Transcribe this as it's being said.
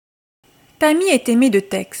Tammy est aimée de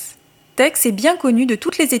Tex. Tex est bien connu de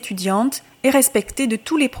toutes les étudiantes et respecté de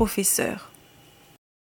tous les professeurs.